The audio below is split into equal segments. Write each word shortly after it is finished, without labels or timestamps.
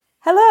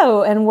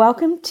Hello, and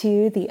welcome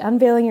to the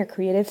Unveiling Your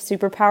Creative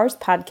Superpowers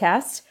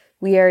podcast.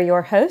 We are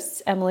your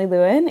hosts, Emily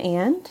Lewin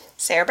and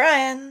Sarah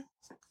Bryan.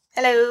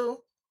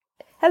 Hello.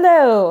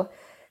 Hello.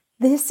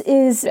 This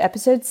is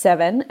episode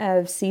 7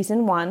 of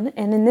season 1,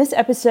 and in this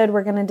episode,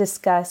 we're going to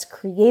discuss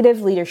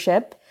creative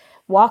leadership,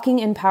 walking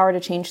in power to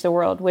change the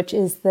world, which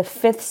is the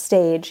 5th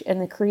stage in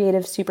the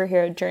creative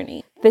superhero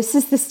journey. This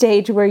is the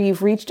stage where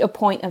you've reached a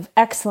point of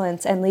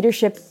excellence and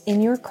leadership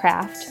in your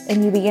craft,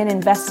 and you begin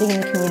investing in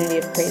the community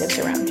of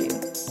creatives around you.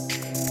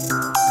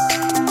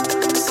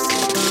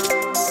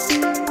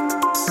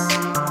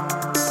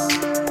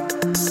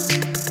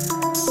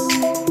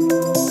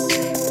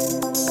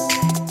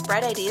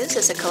 Bright Ideas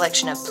is a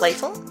collection of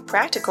playful,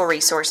 practical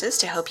resources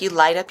to help you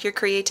light up your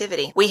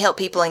creativity. We help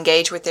people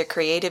engage with their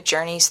creative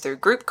journeys through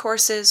group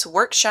courses,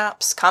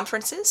 workshops,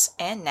 conferences,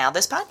 and now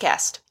this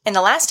podcast. In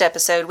the last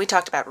episode, we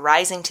talked about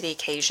rising to the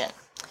occasion,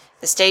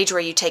 the stage where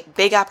you take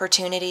big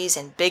opportunities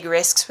and big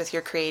risks with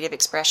your creative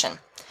expression.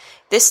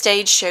 This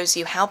stage shows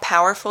you how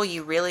powerful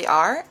you really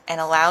are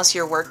and allows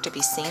your work to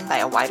be seen by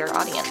a wider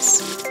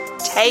audience.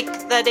 Take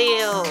the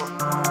deal!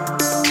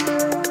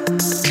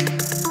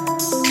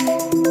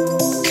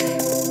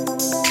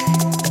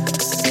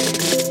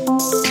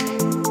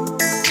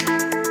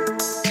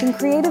 In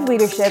creative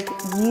leadership,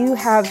 you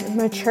have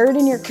matured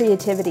in your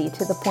creativity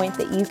to the point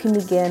that you can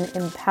begin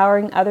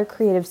empowering other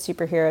creative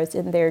superheroes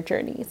in their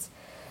journeys.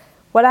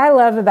 What I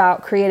love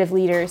about creative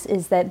leaders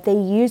is that they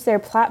use their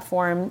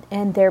platform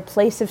and their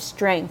place of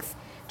strength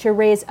to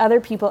raise other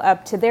people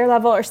up to their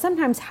level or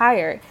sometimes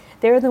higher.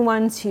 They're the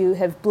ones who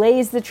have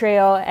blazed the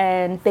trail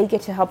and they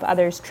get to help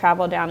others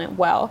travel down it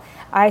well.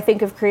 I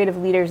think of creative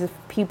leaders as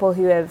people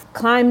who have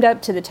climbed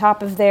up to the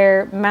top of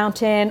their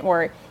mountain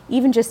or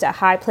even just a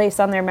high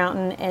place on their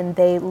mountain, and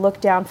they look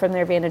down from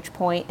their vantage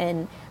point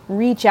and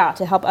reach out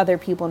to help other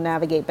people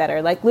navigate better,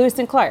 like Lewis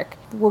and Clark.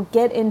 We'll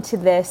get into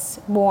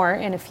this more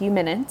in a few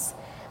minutes,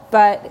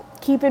 but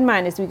keep in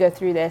mind as we go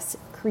through this,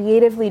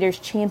 creative leaders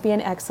champion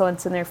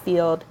excellence in their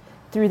field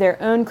through their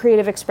own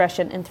creative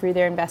expression and through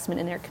their investment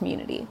in their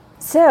community.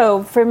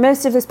 So for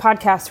most of this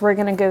podcast, we're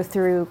going to go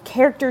through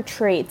character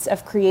traits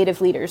of creative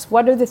leaders.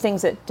 What are the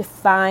things that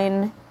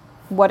define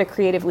what a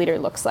creative leader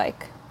looks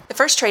like? The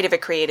first trait of a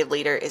creative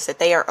leader is that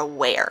they are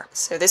aware.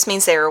 So this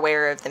means they're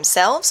aware of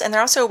themselves and they're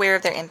also aware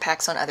of their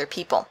impacts on other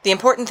people. The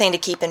important thing to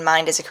keep in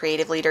mind as a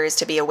creative leader is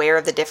to be aware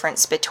of the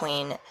difference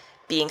between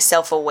being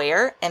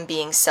self-aware and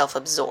being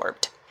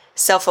self-absorbed.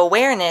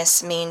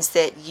 Self-awareness means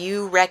that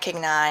you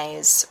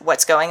recognize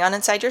what's going on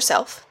inside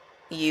yourself.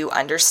 You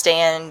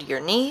understand your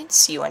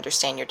needs, you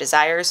understand your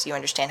desires, you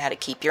understand how to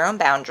keep your own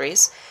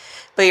boundaries,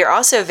 but you're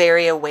also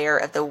very aware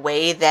of the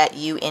way that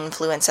you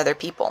influence other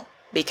people.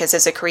 Because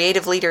as a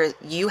creative leader,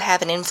 you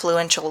have an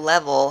influential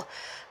level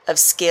of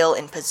skill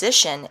and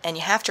position, and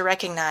you have to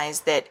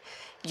recognize that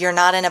you're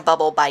not in a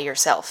bubble by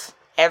yourself.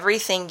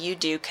 Everything you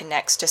do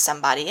connects to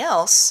somebody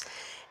else,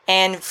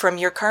 and from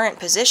your current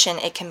position,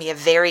 it can be a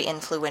very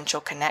influential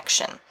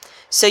connection.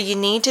 So you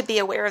need to be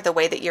aware of the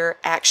way that your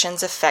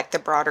actions affect the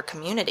broader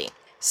community.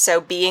 So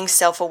being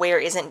self-aware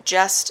isn't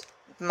just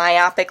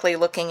myopically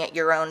looking at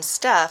your own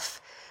stuff,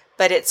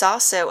 but it's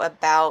also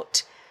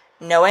about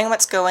knowing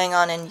what's going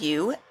on in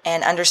you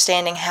and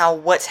understanding how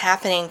what's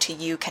happening to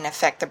you can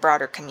affect the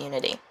broader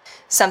community.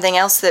 Something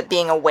else that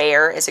being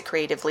aware as a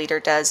creative leader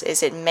does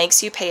is it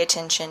makes you pay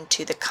attention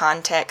to the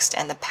context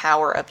and the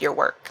power of your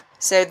work.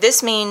 So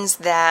this means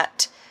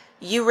that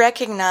you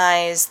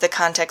recognize the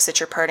context that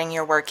you're putting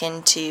your work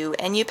into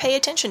and you pay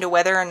attention to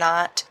whether or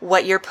not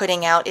what you're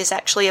putting out is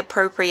actually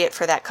appropriate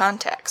for that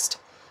context.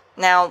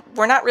 Now,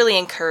 we're not really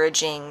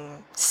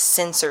encouraging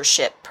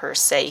censorship per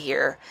se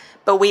here,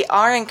 but we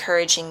are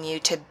encouraging you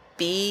to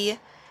be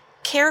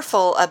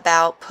careful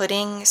about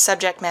putting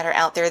subject matter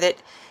out there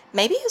that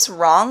maybe is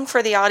wrong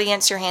for the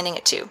audience you're handing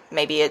it to.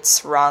 Maybe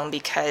it's wrong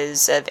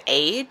because of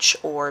age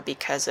or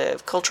because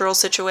of cultural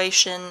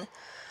situation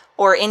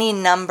or any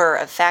number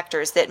of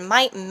factors that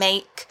might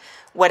make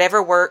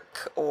whatever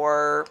work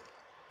or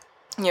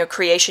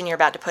creation you're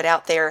about to put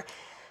out there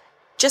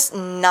just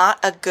not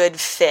a good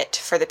fit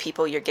for the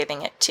people you're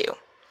giving it to.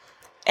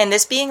 And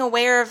this being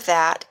aware of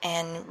that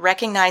and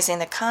recognizing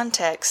the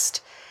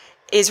context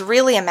is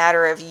really a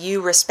matter of you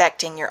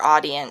respecting your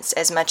audience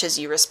as much as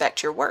you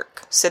respect your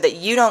work, so that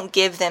you don't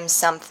give them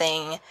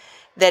something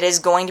that is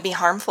going to be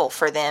harmful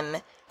for them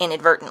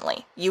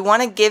inadvertently. You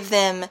want to give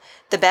them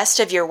the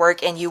best of your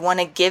work, and you want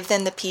to give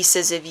them the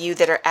pieces of you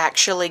that are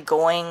actually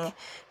going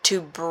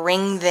to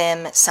bring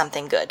them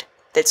something good,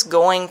 that's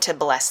going to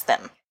bless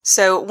them.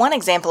 So one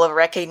example of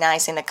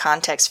recognizing the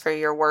context for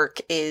your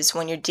work is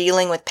when you're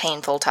dealing with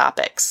painful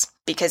topics,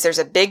 because there's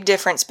a big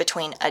difference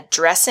between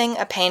addressing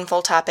a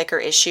painful topic or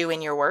issue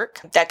in your work.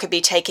 That could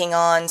be taking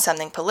on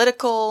something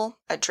political,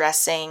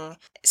 addressing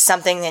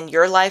something in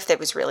your life that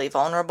was really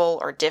vulnerable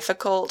or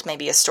difficult,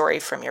 maybe a story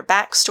from your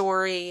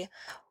backstory,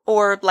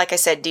 or, like I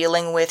said,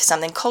 dealing with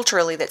something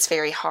culturally that's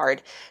very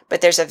hard.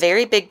 But there's a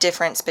very big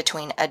difference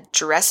between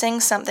addressing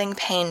something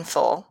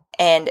painful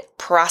and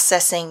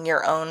processing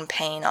your own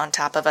pain on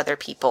top of other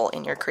people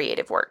in your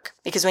creative work.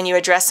 Because when you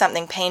address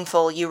something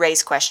painful, you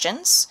raise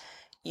questions.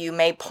 You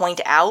may point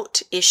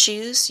out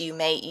issues. You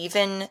may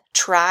even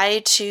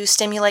try to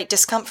stimulate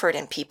discomfort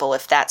in people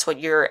if that's what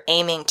you're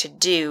aiming to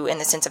do in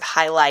the sense of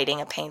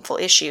highlighting a painful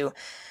issue.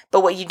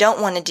 But what you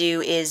don't want to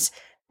do is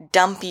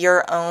dump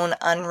your own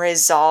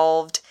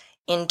unresolved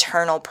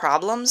internal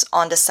problems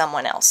onto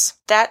someone else.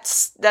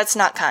 That's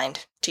not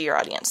kind to your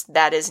audience.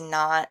 That is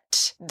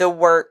not the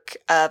work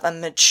of a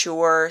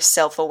mature,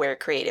 self-aware,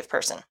 creative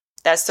person.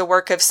 That's the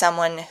work of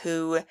someone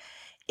who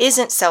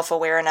isn't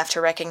self-aware enough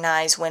to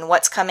recognize when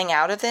what's coming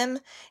out of them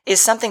is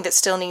something that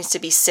still needs to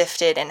be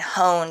sifted and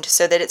honed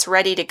so that it's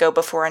ready to go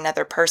before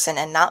another person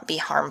and not be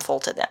harmful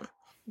to them.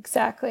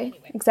 Exactly.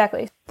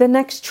 The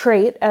next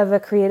trait of a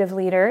creative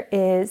leader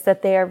is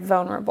that they are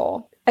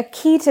vulnerable. A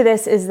key to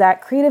this is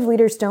that creative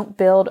leaders don't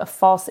build a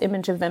false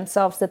image of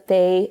themselves that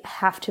they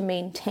have to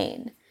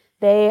maintain.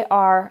 They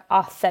are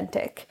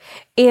authentic.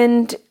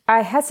 And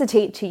I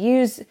hesitate to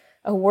use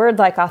a word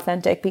like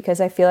authentic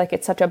because I feel like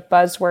it's such a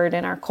buzzword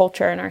in our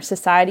culture and our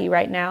society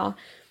right now.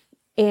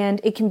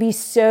 And it can be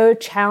so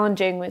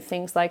challenging with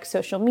things like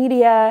social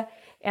media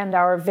and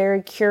our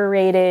very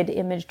curated,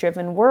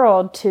 image-driven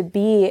world to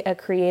be a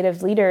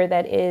creative leader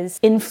that is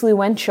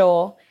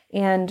influential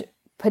and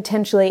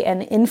potentially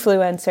an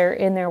influencer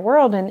in their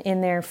world and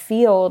in their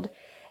field,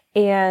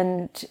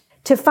 and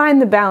to find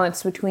the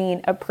balance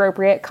between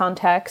appropriate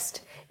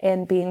context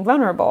and being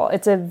vulnerable.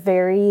 It's a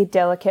very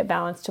delicate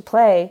balance to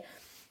play.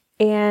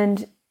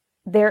 And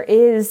there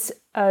is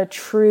a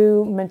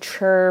true,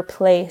 mature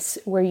place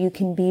where you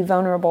can be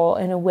vulnerable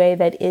in a way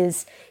that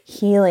is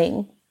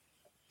healing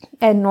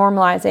and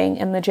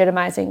normalizing and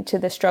legitimizing to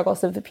the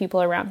struggles of the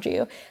people around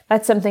you.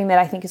 That's something that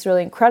I think is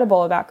really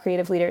incredible about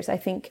creative leaders. I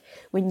think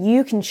when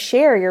you can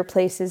share your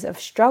places of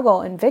struggle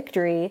and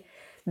victory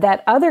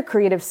that other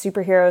creative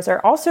superheroes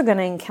are also going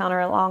to encounter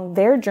along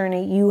their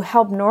journey, you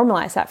help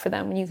normalize that for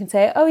them. When you can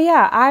say, oh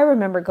yeah, I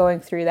remember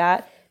going through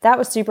that. That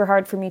was super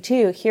hard for me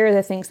too. Here are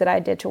the things that I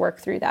did to work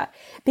through that.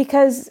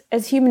 Because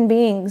as human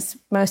beings,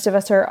 most of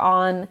us are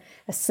on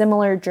a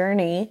similar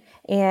journey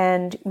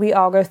and we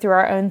all go through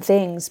our own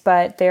things,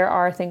 but there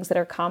are things that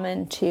are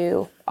common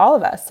to all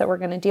of us that we're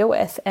going to deal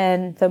with.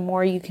 And the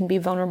more you can be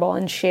vulnerable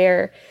and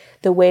share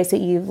the ways that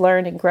you've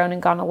learned and grown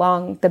and gone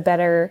along, the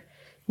better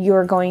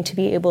you're going to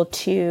be able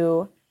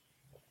to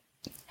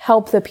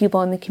help the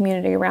people in the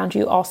community around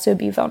you also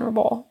be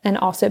vulnerable and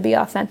also be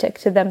authentic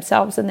to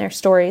themselves and their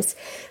stories.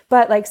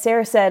 But like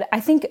Sarah said, I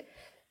think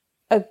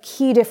a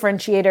key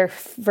differentiator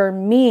for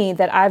me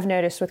that I've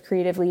noticed with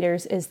creative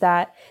leaders is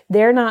that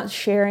they're not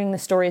sharing the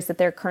stories that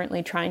they're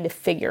currently trying to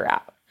figure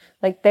out.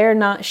 Like they're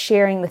not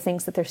sharing the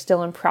things that they're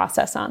still in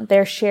process on.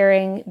 They're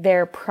sharing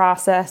their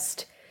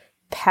processed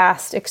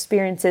past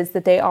experiences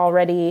that they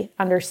already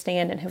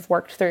understand and have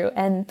worked through.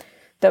 And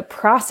the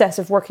process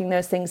of working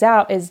those things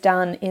out is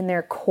done in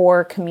their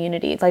core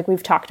community. Like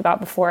we've talked about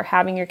before,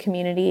 having your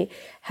community,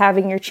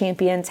 having your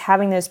champions,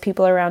 having those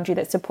people around you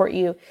that support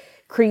you.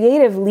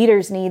 Creative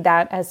leaders need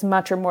that as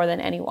much or more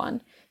than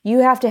anyone. You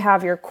have to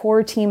have your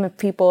core team of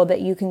people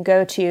that you can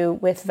go to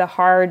with the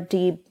hard,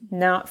 deep,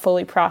 not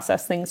fully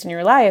processed things in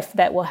your life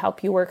that will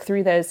help you work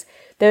through those.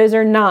 Those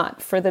are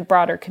not for the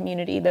broader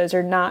community. Those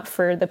are not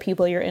for the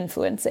people you're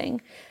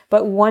influencing.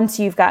 But once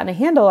you've gotten a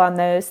handle on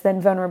those,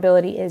 then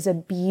vulnerability is a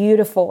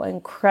beautiful,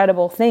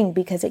 incredible thing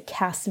because it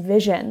casts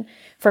vision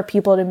for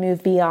people to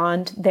move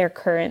beyond their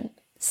current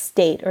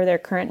state or their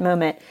current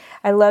moment.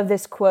 I love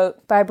this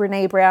quote by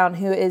Brené Brown,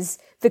 who is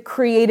the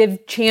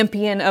creative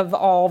champion of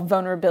all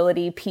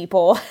vulnerability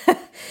people.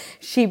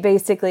 She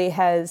basically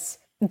has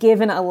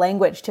given a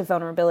language to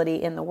vulnerability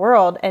in the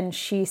world. And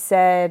she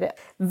said,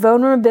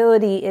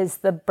 vulnerability is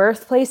the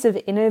birthplace of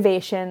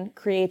innovation,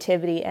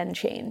 creativity, and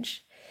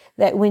change.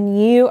 That when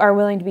you are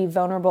willing to be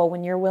vulnerable,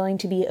 when you're willing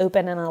to be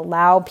open and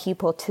allow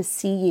people to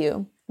see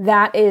you,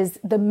 that is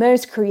the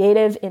most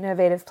creative,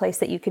 innovative place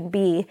that you can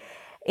be.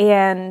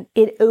 And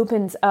it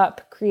opens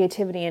up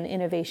creativity and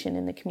innovation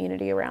in the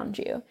community around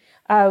you.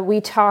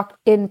 We talked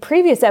in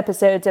previous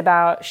episodes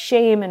about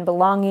shame and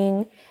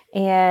belonging,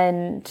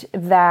 and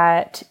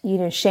that,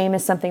 shame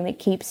is something that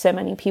keeps so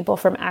many people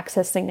from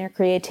accessing their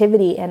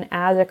creativity. And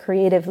as a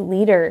creative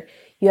leader,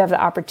 you have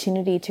the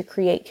opportunity to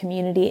create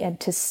community and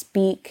to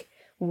speak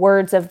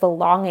words of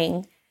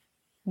belonging,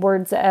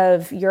 words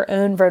of your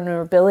own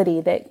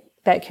vulnerability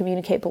that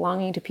communicate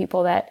belonging to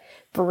people, that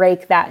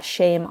break that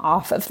shame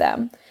off of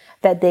them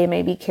that they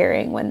may be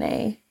carrying when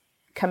they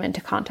come into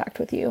contact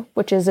with you,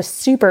 which is a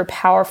super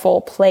powerful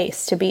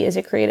place to be as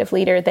a creative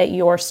leader, that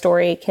your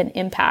story can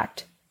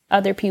impact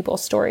other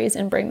people's stories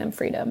and bring them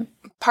freedom.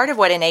 Part of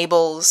what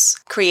enables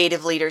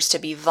creative leaders to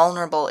be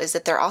vulnerable is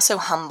that they're also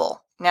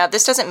humble. Now,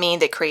 this doesn't mean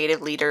that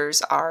creative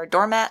leaders are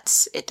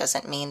doormats. It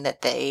doesn't mean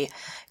that they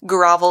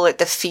grovel at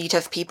the feet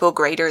of people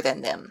greater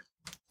than them.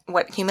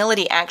 What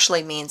humility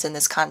actually means in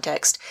this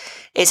context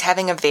is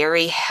having a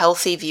very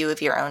healthy view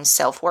of your own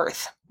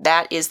self-worth.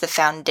 That is the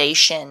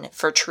foundation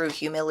for true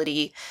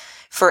humility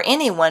for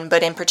anyone,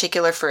 but in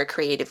particular for a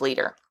creative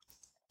leader.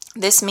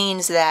 This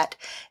means that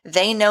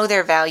they know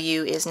their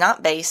value is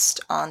not based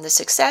on the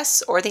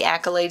success or the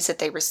accolades that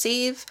they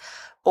receive,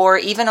 or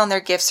even on their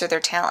gifts or their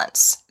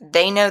talents.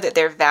 They know that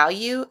their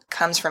value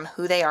comes from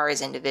who they are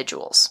as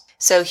individuals.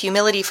 So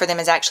humility for them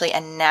is actually a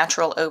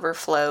natural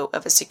overflow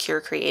of a secure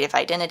creative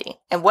identity.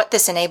 And what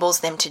this enables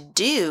them to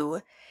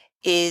do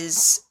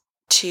is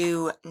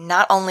to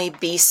not only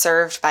be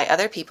served by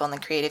other people in the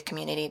creative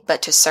community,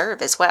 but to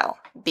serve as well,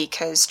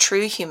 because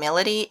true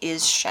humility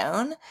is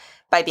shown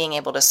by being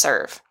able to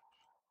serve.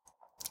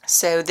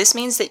 So this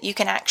means that you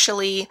can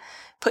actually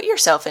put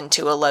yourself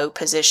into a low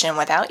position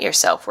without your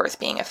self-worth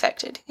being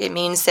affected. It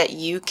means that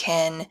you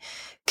can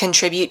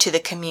contribute to the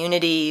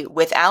community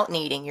without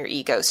needing your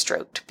ego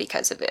stroked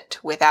because of it,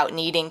 without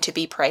needing to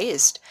be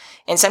praised.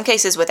 In some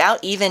cases,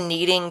 without even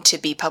needing to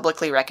be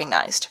publicly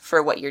recognized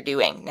for what you're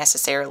doing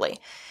necessarily,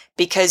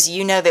 because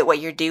you know that what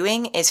you're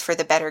doing is for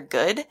the better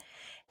good.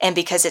 And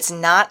because it's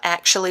not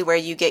actually where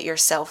you get your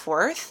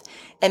self-worth,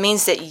 it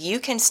means that you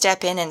can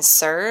step in and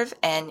serve,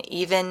 and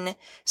even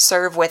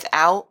serve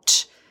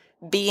without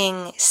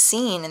being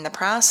seen in the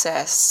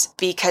process,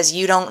 because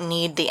you don't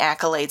need the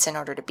accolades in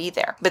order to be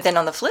there. But then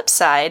on the flip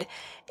side,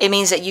 it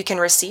means that you can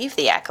receive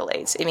the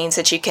accolades. It means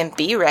that you can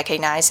be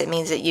recognized. It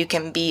means that you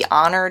can be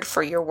honored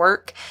for your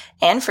work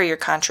and for your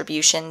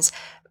contributions.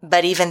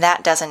 But even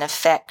that doesn't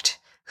affect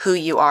who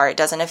you are. It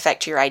doesn't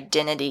affect your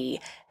identity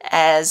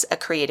as a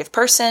creative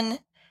person,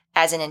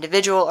 as an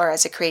individual, or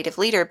as a creative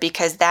leader,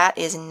 because that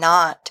is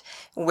not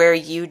where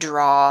you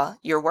draw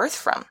your worth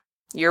from.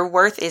 Your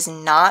worth is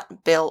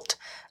not built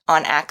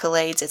on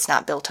accolades. It's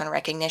not built on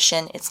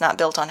recognition. It's not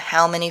built on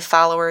how many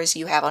followers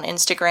you have on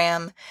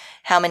Instagram,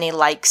 how many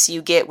likes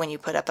you get when you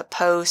put up a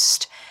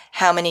post,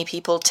 how many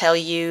people tell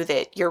you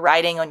that your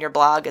writing on your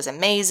blog is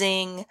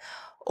amazing,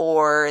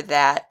 or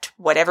that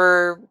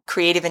whatever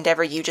creative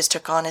endeavor you just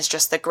took on is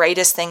just the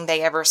greatest thing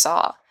they ever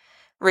saw.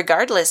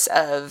 Regardless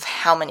of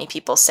how many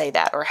people say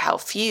that or how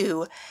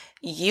few,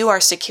 you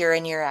are secure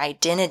in your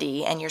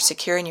identity and you're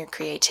secure in your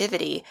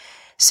creativity.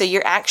 So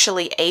you're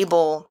actually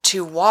able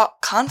to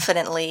walk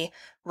confidently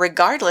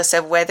regardless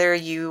of whether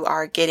you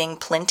are getting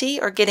plenty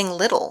or getting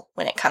little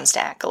when it comes to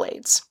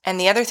accolades. And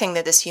the other thing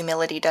that this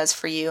humility does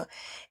for you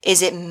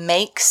is it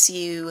makes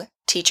you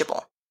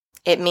teachable.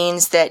 It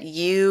means that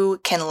you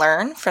can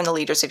learn from the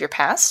leaders of your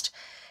past.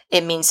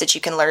 It means that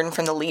you can learn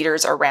from the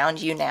leaders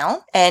around you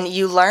now. And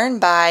you learn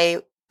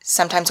by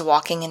sometimes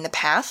walking in the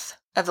path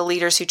of the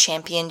leaders who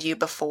championed you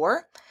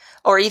before,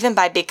 or even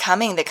by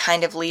becoming the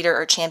kind of leader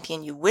or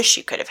champion you wish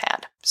you could have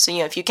had. So,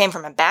 if you came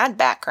from a bad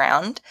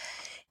background,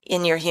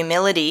 in your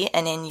humility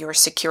and in your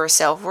secure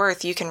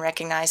self-worth, you can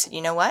recognize that,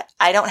 you know what?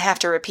 I don't have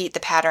to repeat the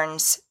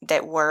patterns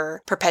that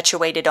were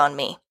perpetuated on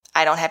me.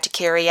 I don't have to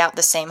carry out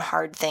the same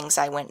hard things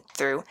I went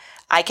through.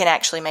 I can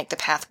actually make the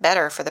path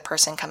better for the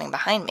person coming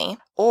behind me.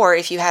 Or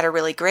if you had a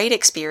really great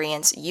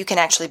experience, you can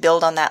actually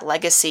build on that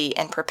legacy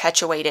and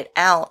perpetuate it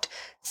out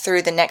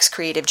through the next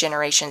creative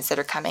generations that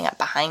are coming up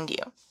behind you.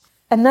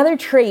 Another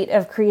trait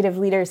of creative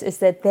leaders is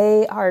that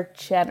they are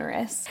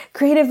generous.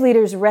 Creative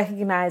leaders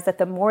recognize that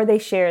the more they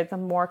share, the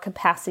more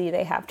capacity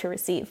they have to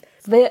receive.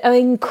 The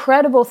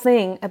incredible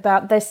thing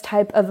about this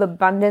type of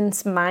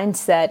abundance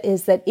mindset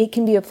is that it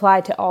can be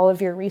applied to all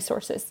of your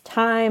resources: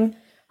 time,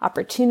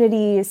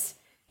 opportunities,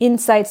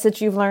 insights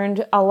that you've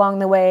learned along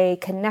the way,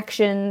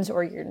 connections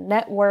or your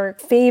network,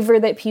 favor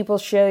that people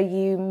show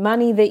you,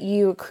 money that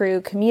you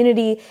accrue,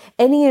 community,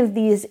 any of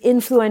these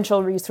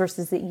influential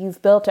resources that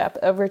you've built up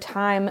over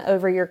time,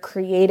 over your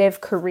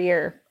creative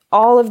career.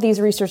 All of these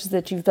resources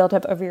that you've built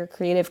up over your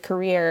creative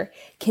career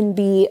can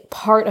be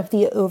part of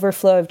the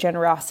overflow of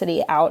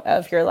generosity out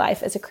of your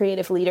life as a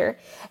creative leader.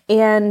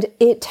 And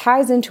it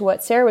ties into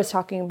what Sarah was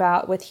talking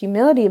about with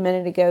humility a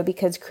minute ago,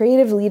 because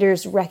creative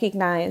leaders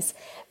recognize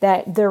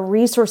that the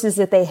resources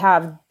that they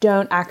have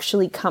don't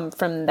actually come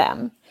from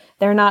them.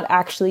 They're not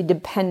actually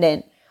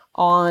dependent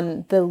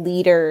on the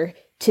leader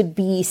to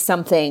be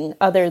something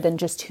other than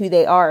just who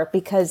they are,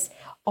 because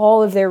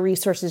all of their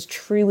resources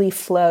truly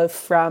flow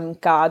from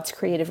God's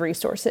creative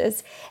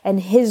resources, and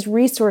His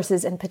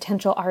resources and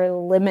potential are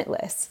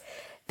limitless.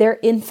 They're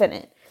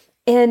infinite.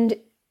 And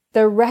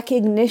the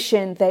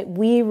recognition that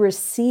we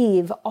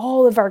receive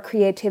all of our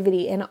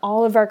creativity and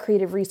all of our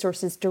creative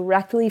resources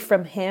directly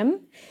from Him,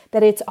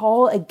 that it's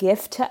all a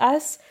gift to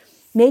us,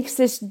 makes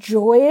this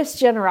joyous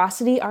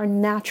generosity our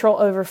natural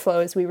overflow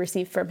as we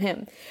receive from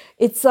Him.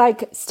 It's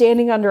like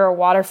standing under a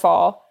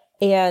waterfall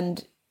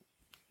and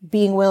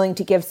being willing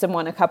to give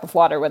someone a cup of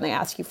water when they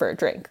ask you for a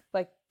drink.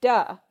 Like,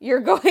 duh, you're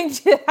going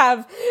to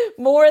have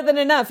more than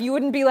enough. You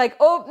wouldn't be like,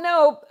 oh,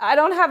 no, I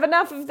don't have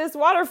enough of this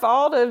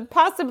waterfall to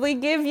possibly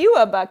give you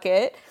a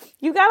bucket.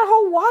 You got a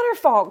whole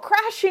waterfall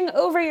crashing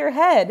over your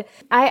head.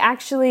 I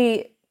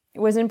actually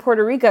was in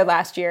Puerto Rico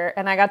last year,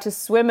 and I got to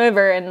swim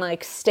over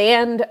and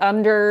stand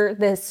under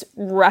this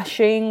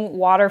rushing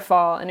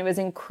waterfall, and it was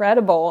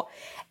incredible.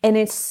 And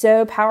it's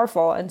so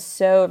powerful and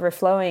so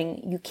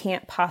overflowing, you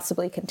can't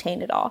possibly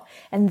contain it all.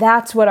 And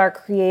that's what our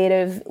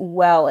creative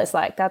well is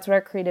like. That's what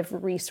our creative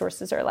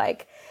resources are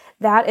like.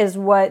 That is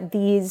what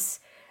these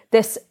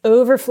this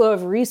overflow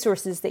of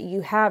resources that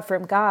you have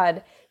from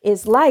God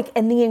is like.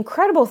 And the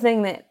incredible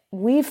thing that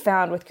we've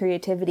found with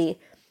creativity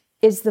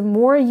is the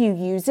more you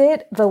use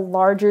it, the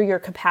larger your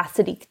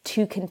capacity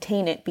to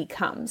contain it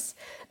becomes.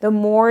 The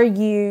more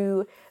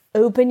you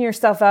open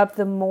yourself up,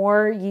 the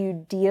more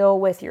you deal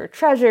with your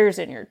treasures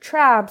and your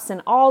traps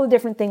and all the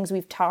different things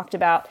we've talked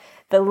about,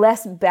 the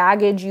less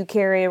baggage you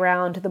carry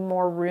around, the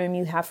more room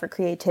you have for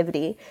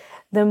creativity.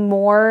 The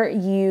more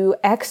you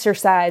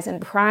exercise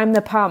and prime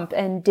the pump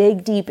and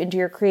dig deep into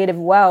your creative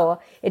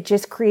well, it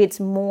just creates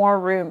more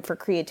room for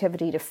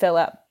creativity to fill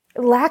up.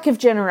 Lack of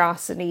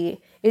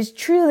generosity is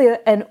truly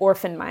an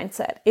orphan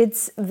mindset.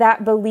 It's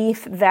that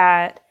belief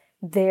that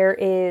there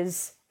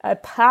is a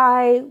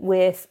pie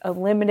with a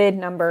limited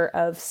number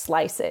of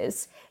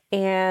slices.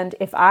 And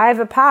if I have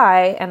a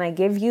pie and I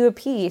give you a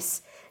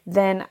piece,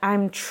 then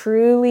I'm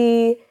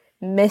truly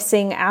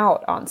missing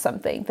out on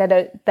something, that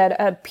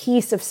a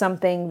piece of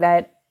something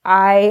that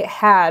I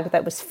had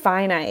that was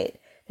finite,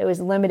 that was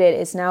limited,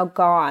 is now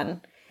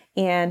gone,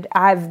 and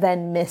I've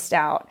then missed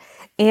out.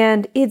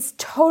 And it's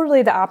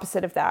totally the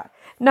opposite of that.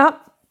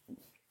 Not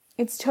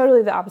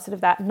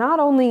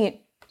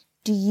only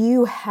do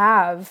you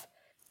have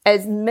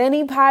as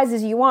many pies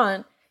as you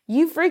want,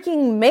 you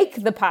freaking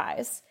make the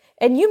pies,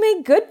 and you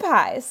make good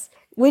pies.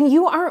 When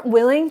you aren't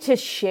willing to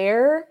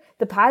share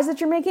the pies that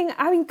you're making,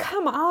 I mean,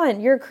 come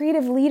on, you're a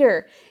creative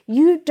leader.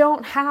 You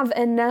don't have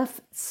enough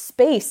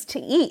space to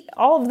eat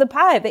all of the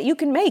pie that you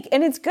can make,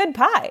 and it's good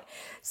pie.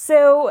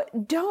 So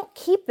don't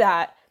keep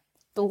that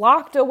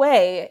locked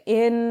away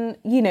in,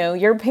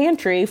 your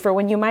pantry for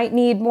when you might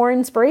need more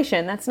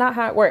inspiration. That's not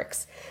how it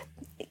works.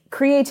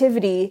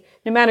 Creativity,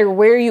 no matter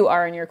where you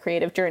are in your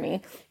creative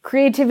journey,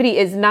 creativity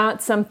is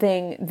not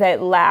something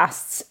that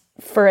lasts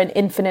for an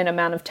infinite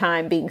amount of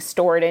time being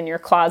stored in your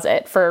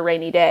closet for a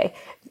rainy day.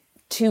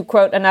 To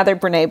quote another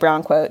Brené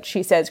Brown quote,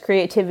 she says,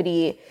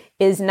 creativity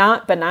is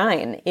not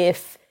benign.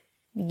 If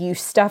you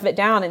stuff it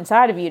down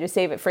inside of you to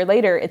save it for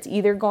later, it's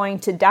either going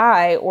to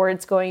die or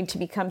it's going to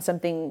become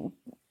something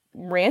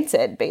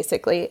rancid,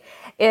 basically.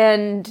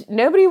 And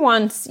nobody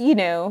wants,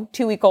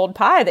 2-week-old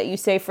pie that you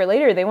save for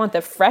later. They want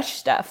the fresh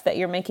stuff that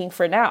you're making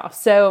for now.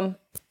 So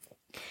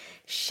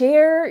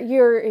share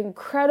your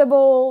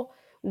incredible,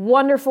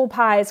 wonderful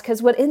pies,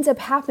 because what ends up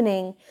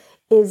happening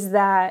is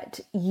that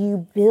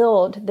you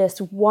build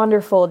this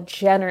wonderful,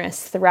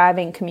 generous,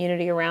 thriving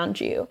community around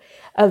you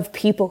of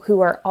people who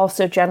are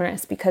also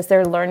generous because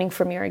they're learning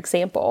from your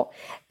example.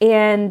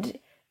 And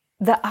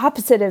the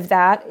opposite of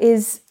that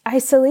is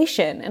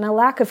isolation and a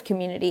lack of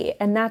community.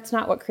 And that's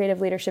not what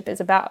creative leadership is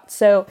about.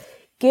 So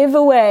give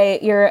away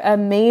your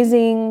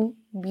amazing,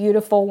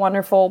 beautiful,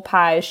 wonderful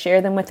pies,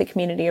 share them with the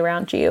community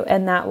around you,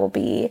 and that will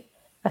be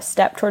a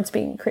step towards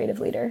being a creative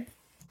leader.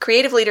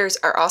 Creative leaders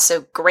are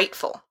also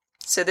grateful.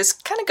 So this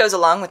kind of goes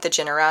along with the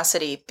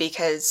generosity,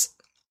 because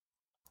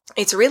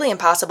it's really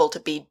impossible to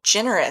be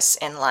generous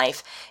in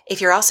life if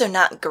you're also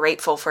not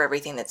grateful for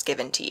everything that's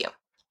given to you.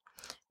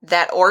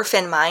 That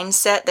orphan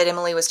mindset that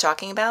Emily was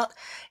talking about,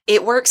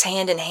 it works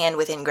hand in hand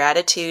with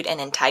ingratitude and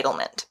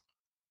entitlement.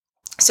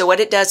 So what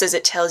it does is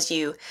it tells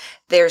you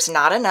there's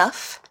not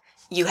enough,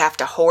 you have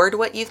to hoard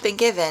what you've been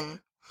given,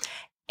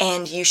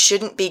 and you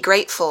shouldn't be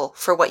grateful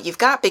for what you've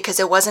got because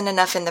it wasn't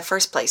enough in the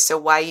first place. So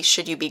why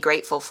should you be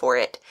grateful for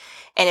it?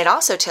 And it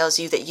also tells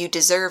you that you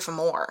deserve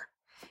more.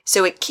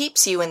 So it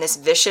keeps you in this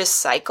vicious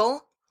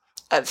cycle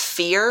of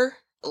fear,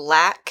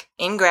 lack,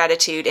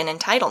 ingratitude, and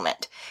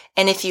entitlement.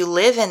 And if you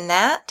live in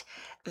that,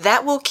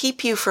 that will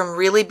keep you from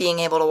really being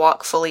able to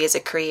walk fully as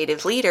a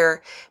creative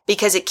leader,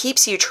 because it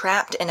keeps you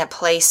trapped in a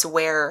place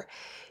where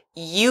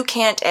you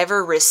can't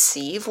ever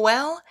receive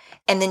well,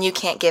 and then you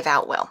can't give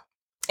out well.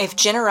 If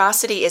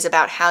generosity is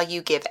about how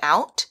you give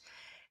out,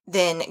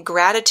 then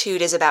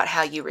gratitude is about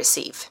how you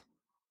receive.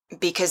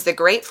 Because the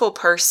grateful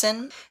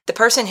person, the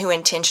person who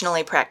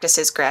intentionally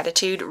practices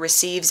gratitude,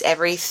 receives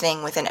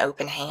everything with an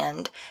open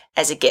hand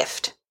as a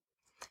gift.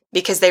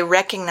 Because they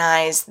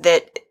recognize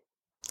that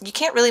you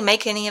can't really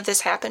make any of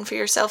this happen for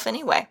yourself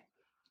anyway.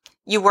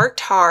 You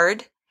worked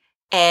hard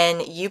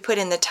and you put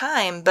in the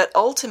time, but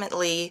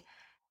ultimately,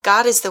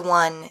 God is the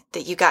one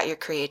that you got your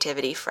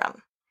creativity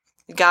from.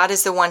 God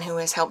is the one who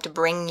has helped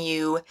bring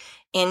you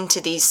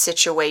into these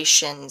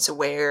situations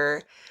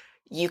where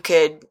you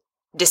could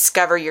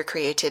discover your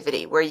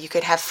creativity, where you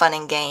could have fun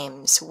and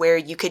games, where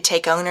you could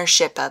take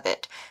ownership of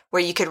it,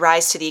 where you could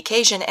rise to the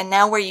occasion, and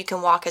now where you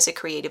can walk as a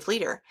creative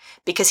leader,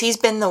 because he's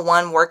been the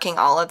one working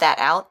all of that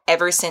out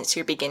ever since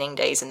your beginning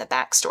days in the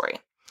backstory.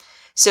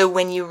 So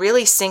when you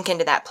really sink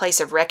into that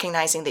place of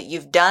recognizing that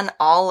you've done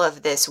all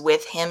of this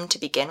with him to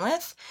begin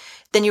with,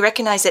 then you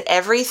recognize that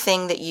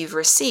everything that you've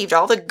received,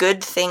 all the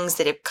good things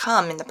that have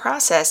come in the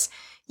process,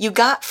 you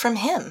got from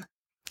him.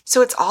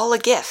 So it's all a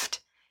gift.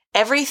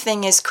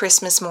 Everything is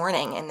Christmas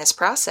morning in this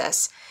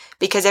process,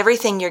 because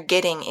everything you're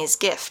getting is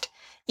gift.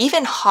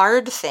 Even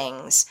hard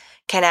things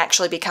can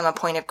actually become a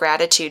point of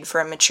gratitude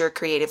for a mature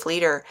creative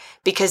leader,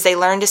 because they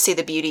learn to see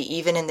the beauty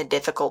even in the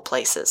difficult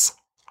places.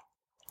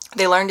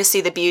 They learn to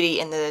see the beauty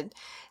in the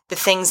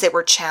things that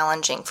were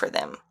challenging for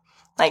them.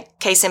 Like,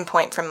 case in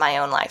point from my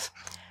own life.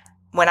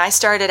 When I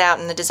started out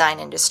in the design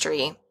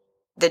industry,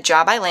 the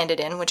job I landed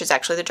in, which is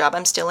actually the job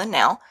I'm still in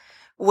now,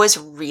 was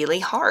really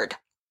hard.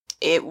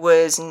 It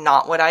was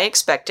not what I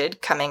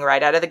expected coming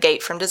right out of the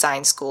gate from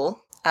design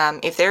school.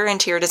 If there are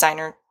interior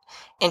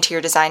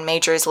design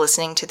majors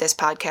listening to this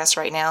podcast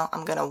right now,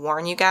 I'm going to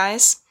warn you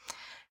guys,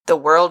 the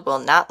world will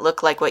not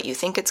look like what you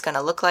think it's going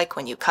to look like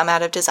when you come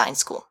out of design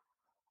school.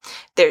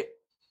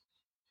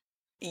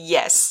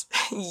 Yes.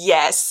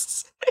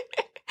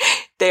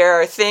 There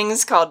are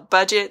things called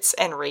budgets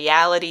and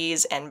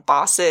realities and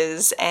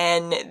bosses,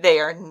 and they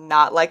are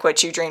not like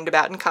what you dreamed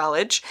about in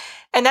college.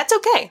 And that's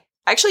okay.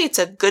 Actually, it's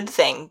a good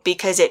thing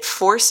because it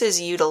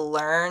forces you to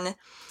learn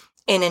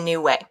in a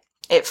new way.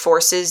 It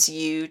forces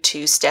you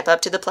to step up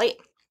to the plate.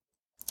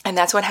 And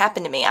that's what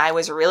happened to me. I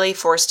was really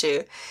forced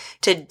to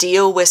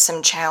deal with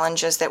some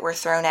challenges that were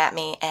thrown at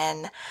me,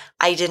 and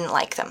I didn't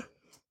like them.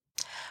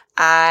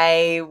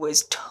 I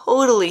was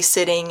totally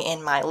sitting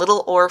in my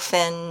little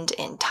orphaned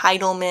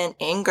entitlement,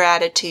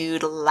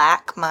 ingratitude,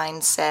 lack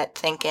mindset,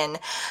 thinking,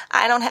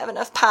 I don't have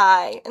enough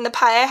pie, and the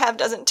pie I have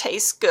doesn't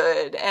taste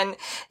good, and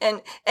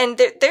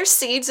there's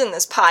seeds in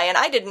this pie, and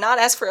I did not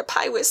ask for a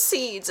pie with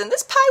seeds, and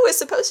this pie was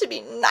supposed to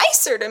be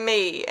nicer to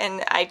me,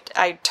 and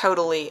I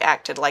totally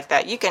acted like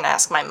that. You can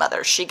ask my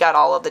mother. She got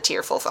all of the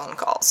tearful phone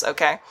calls,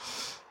 okay?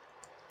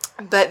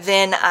 But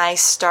then I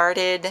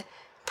started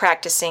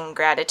practicing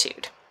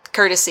gratitude,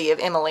 courtesy of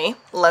Emily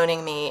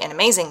loaning me an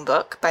amazing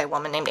book by a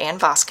woman named Ann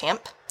Voskamp.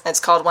 It's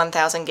called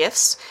 1,000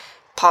 Gifts.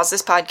 Pause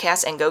this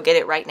podcast and go get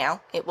it right now.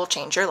 It will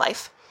change your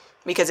life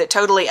because it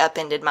totally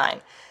upended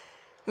mine.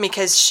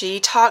 Because she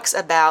talks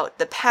about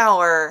the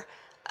power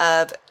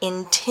of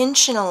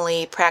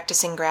intentionally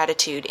practicing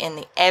gratitude in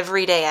the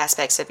everyday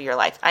aspects of your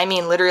life. I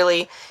mean,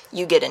 literally,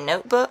 you get a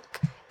notebook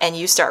and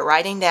you start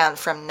writing down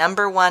from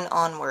number 1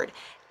 onward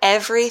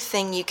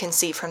everything you can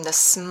see, from the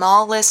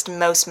smallest,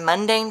 most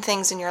mundane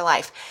things in your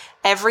life,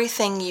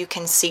 everything you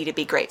can see to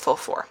be grateful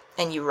for.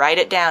 And you write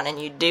it down and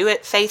you do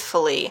it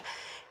faithfully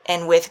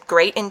and with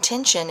great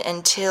intention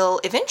until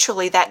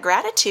eventually that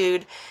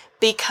gratitude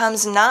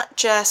becomes not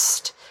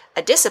just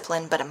a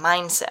discipline, but a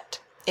mindset.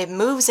 It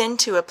moves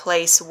into a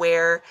place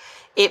where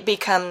it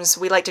becomes,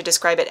 we like to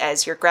describe it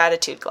as your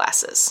gratitude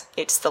glasses.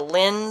 It's the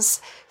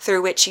lens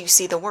through which you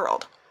see the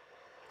world.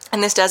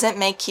 And this doesn't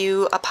make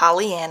you a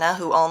Pollyanna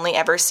who only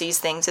ever sees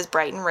things as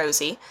bright and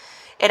rosy.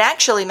 It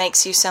actually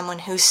makes you someone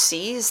who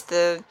sees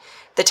the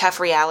tough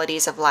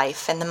realities of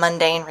life and the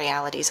mundane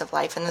realities of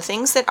life and the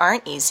things that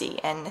aren't easy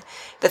and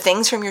the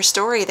things from your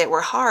story that were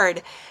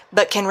hard,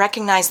 but can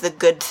recognize the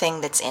good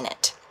thing that's in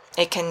it.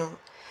 It can,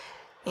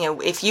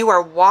 if you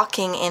are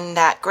walking in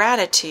that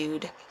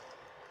gratitude,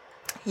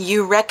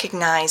 you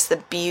recognize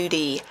the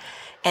beauty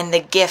and the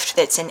gift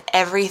that's in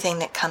everything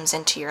that comes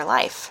into your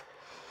life.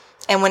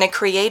 And when a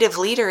creative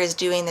leader is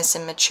doing this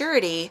in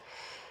maturity,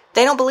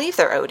 they don't believe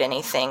they're owed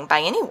anything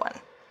by anyone.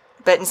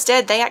 But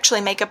instead, they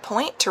actually make a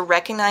point to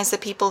recognize the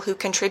people who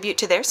contribute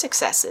to their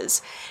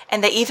successes.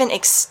 And they even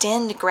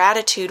extend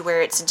gratitude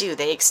where it's due.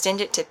 They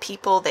extend it to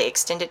people. They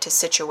extend it to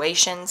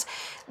situations.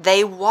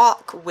 They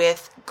walk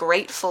with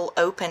grateful,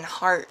 open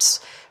hearts,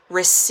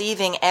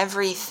 receiving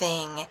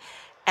everything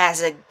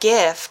as a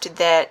gift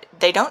that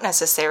they don't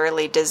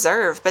necessarily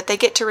deserve, but they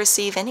get to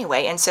receive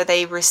anyway. And so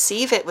they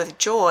receive it with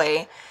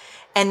joy,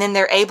 and then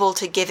they're able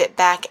to give it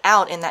back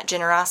out in that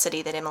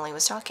generosity that Emily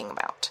was talking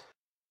about.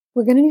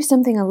 We're going to do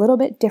something a little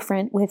bit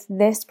different with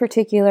this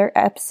particular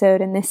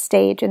episode and this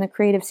stage in the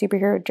creative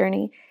superhero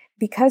journey.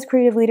 Because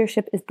creative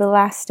leadership is the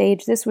last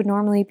stage, this would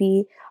normally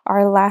be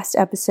our last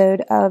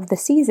episode of the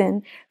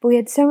season, but we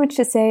had so much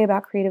to say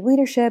about creative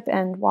leadership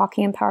and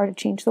walking empowered to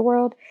change the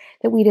world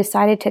that we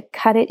decided to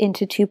cut it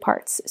into 2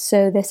 parts.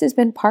 So this has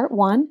been part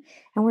 1,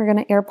 and we're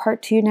going to air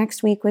part 2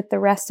 next week with the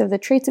rest of the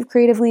traits of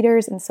creative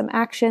leaders and some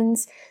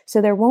actions.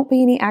 So there won't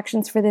be any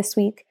actions for this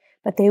week,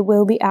 but they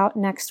will be out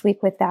next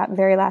week with that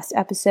very last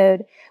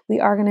episode. We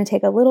are going to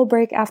take a little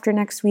break after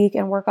next week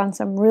and work on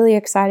some really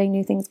exciting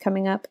new things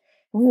coming up.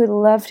 We would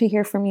love to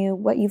hear from you,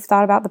 what you've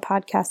thought about the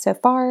podcast so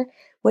far,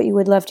 what you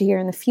would love to hear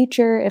in the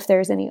future, if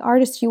there's any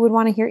artists you would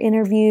want to hear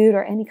interviewed,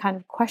 or any kind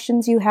of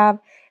questions you have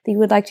that you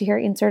would like to hear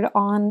answered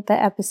on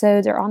the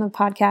episodes or on the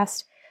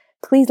podcast,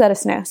 please let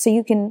us know. So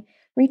you can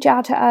reach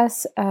out to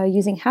us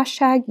using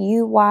hashtag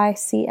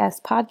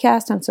UYCS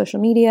podcast on social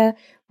media.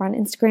 We're on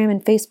Instagram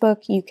and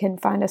Facebook. You can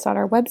find us on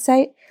our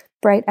website,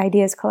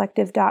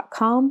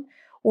 brightideascollective.com,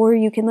 or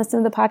you can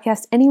listen to the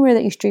podcast anywhere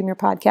that you stream your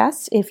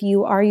podcasts. If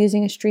you are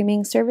using a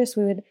streaming service,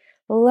 we would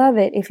love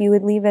it if you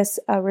would leave us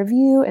a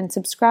review and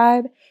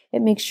subscribe.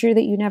 It makes sure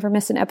that you never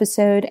miss an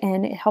episode,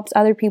 and it helps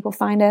other people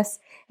find us,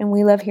 and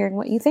we love hearing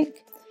what you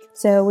think.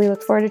 So we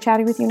look forward to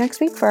chatting with you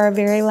next week for our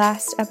very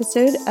last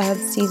episode of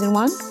Season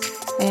 1,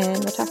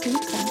 and we'll talk to you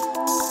next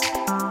time.